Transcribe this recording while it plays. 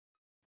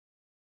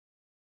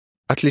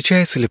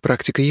Отличается ли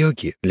практика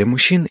йоги для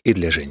мужчин и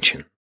для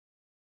женщин?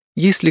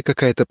 Есть ли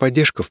какая-то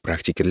поддержка в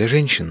практике для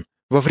женщин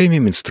во время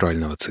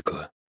менструального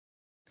цикла?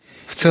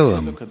 В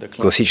целом,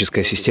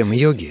 классическая система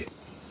йоги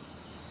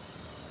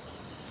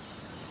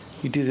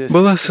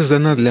была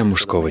создана для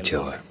мужского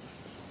тела.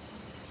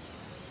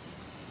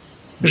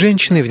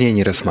 Женщины в ней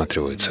не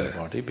рассматриваются,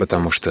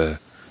 потому что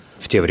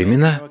в те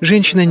времена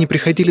женщины не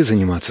приходили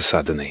заниматься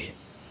садханой.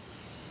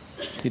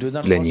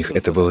 Для них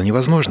это было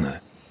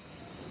невозможно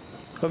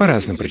по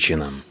разным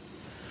причинам,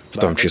 в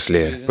том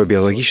числе по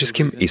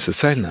биологическим и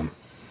социальным.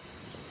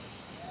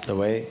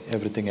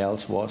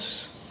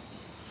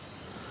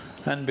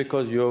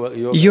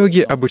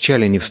 Йоги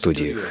обучали не в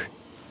студиях.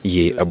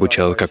 Ей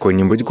обучал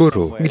какой-нибудь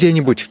гуру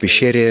где-нибудь в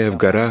пещере, в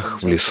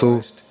горах, в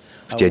лесу.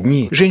 В те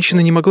дни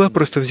женщина не могла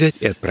просто взять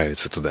и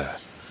отправиться туда.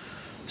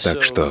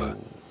 Так что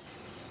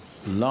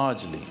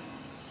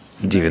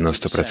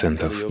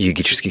 90%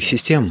 йогических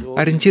систем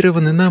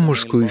ориентированы на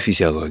мужскую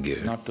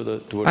физиологию,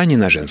 а не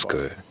на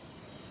женскую.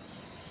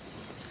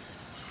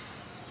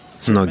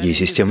 Многие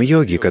системы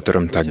йоги,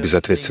 которым так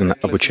безответственно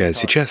обучают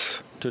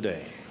сейчас,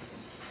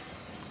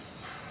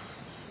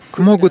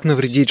 могут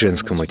навредить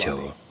женскому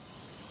телу.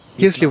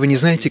 Если вы не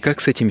знаете,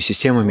 как с этими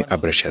системами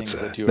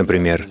обращаться,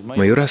 например,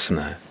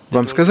 маюрасана,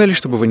 вам сказали,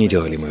 чтобы вы не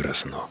делали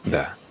маюрасану?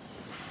 Да.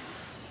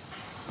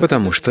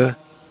 Потому что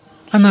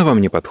она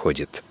вам не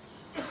подходит.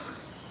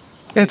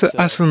 Это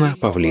асана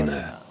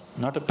павлина,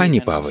 а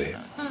не павы.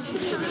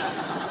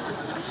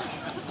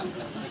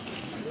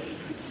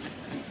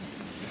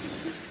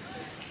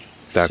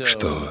 Так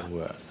что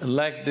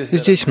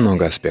здесь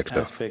много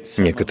аспектов.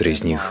 Некоторые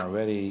из них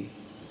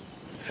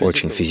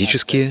очень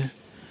физические,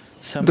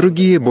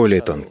 другие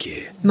более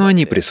тонкие, но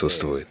они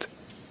присутствуют.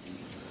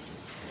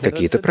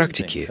 Какие-то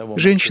практики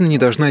женщина не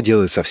должна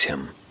делать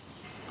совсем.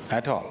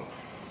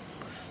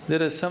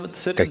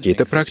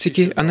 Какие-то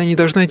практики она не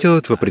должна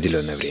делать в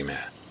определенное время.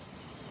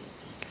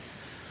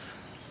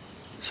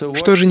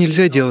 Что же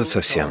нельзя делать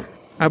совсем?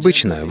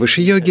 Обычно в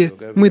виши-йоге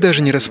мы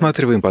даже не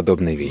рассматриваем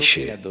подобные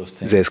вещи,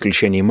 за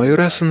исключением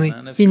маюрасаны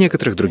и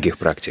некоторых других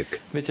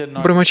практик.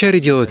 Брамачари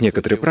делают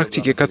некоторые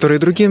практики, которые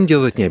другим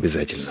делать не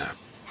обязательно.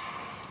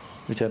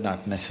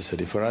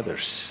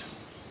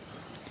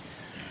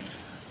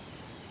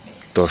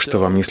 То, что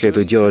вам не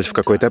следует делать в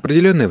какое-то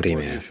определенное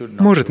время,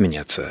 может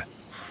меняться.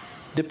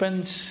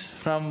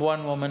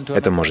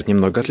 Это может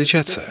немного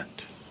отличаться.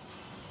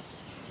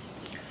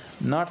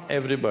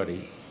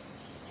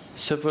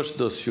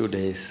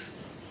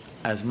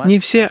 Не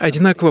все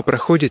одинаково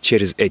проходят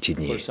через эти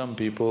дни.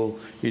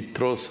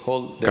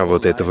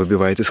 Кого-то это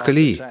выбивает из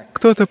колеи,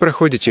 кто-то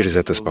проходит через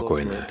это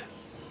спокойно,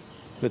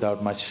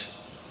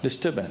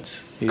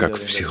 как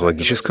в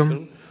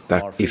психологическом,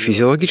 так и в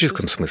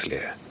физиологическом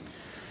смысле.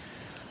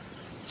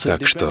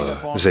 Так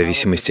что, в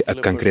зависимости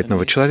от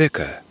конкретного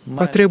человека,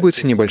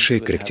 потребуются небольшие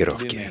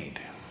корректировки.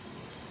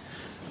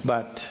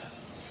 Но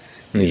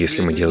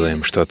если мы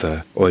делаем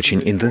что-то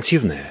очень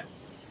интенсивное,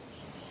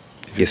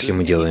 если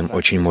мы делаем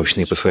очень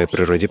мощные по своей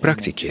природе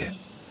практики,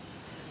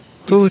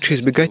 то лучше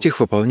избегать их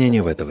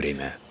выполнения в это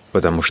время,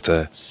 потому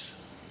что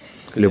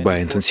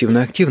любая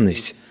интенсивная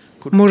активность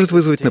может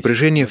вызвать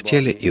напряжение в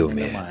теле и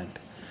уме,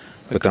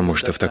 потому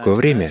что в такое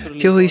время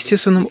тело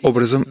естественным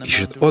образом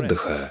ищет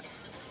отдыха,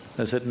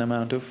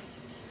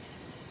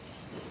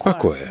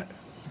 покоя,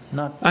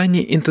 а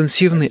не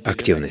интенсивной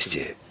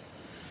активности.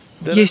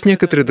 Есть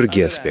некоторые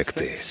другие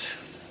аспекты,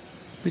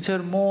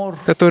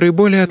 которые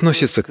более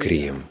относятся к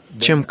криям,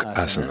 чем к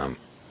асанам.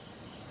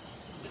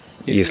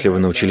 Если вы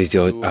научились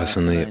делать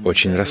асаны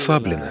очень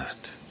расслабленно,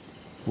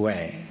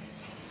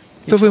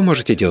 то вы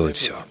можете делать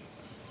все.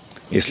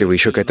 Если вы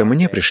еще к этому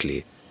не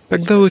пришли,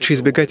 тогда лучше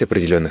избегать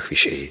определенных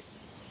вещей.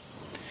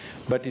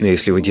 Но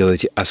если вы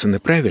делаете асаны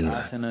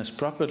правильно,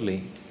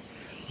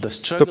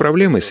 то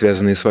проблемы,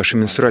 связанные с вашим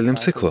менструальным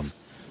циклом,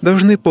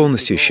 должны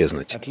полностью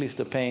исчезнуть.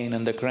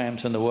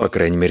 По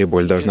крайней мере,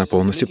 боль должна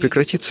полностью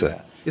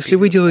прекратиться, если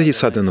вы делаете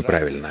садхану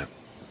правильно.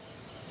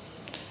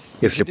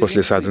 Если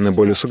после садханы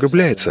боль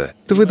усугубляется,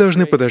 то вы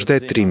должны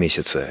подождать 3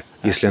 месяца.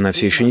 Если она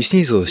все еще не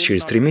снизилась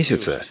через 3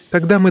 месяца,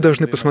 тогда мы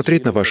должны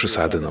посмотреть на вашу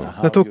садхану,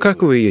 на то,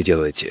 как вы ее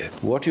делаете.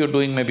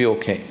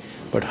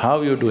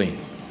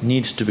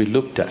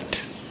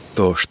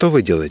 То, что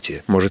вы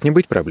делаете, может не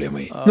быть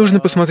проблемой. Нужно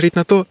посмотреть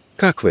на то,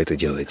 как вы это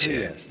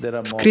делаете.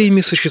 С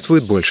криями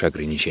существует больше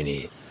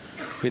ограничений.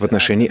 В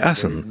отношении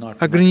асан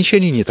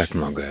ограничений не так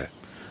много.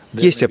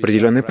 Есть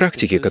определенные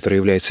практики, которые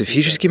являются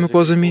физическими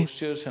позами,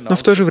 но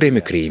в то же время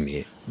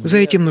криями. За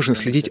этим нужно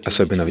следить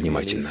особенно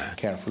внимательно.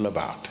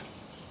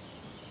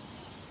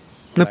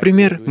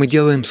 Например, мы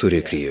делаем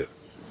сурья-крию.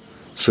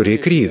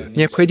 Сурья-крию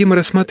необходимо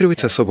рассматривать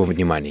с особым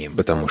вниманием,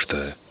 потому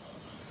что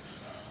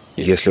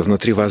если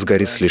внутри вас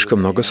горит слишком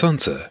много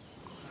солнца,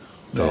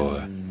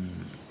 то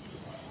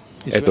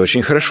это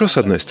очень хорошо с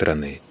одной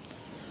стороны,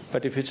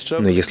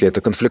 но если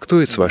это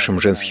конфликтует с вашим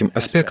женским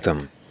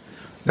аспектом,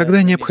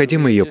 тогда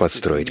необходимо ее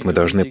подстроить, мы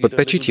должны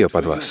подточить ее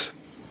под вас.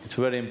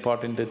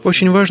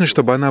 Очень важно,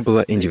 чтобы она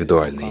была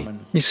индивидуальной.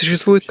 Не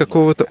существует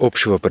какого-то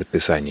общего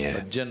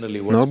предписания,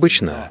 но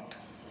обычно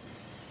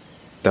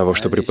Того,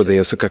 что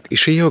преподается как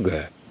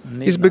иши-йога,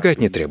 избегать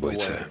не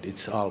требуется.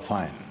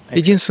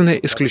 Единственное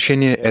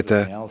исключение —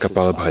 это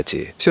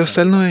капалабхати. Все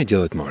остальное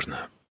делать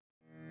можно.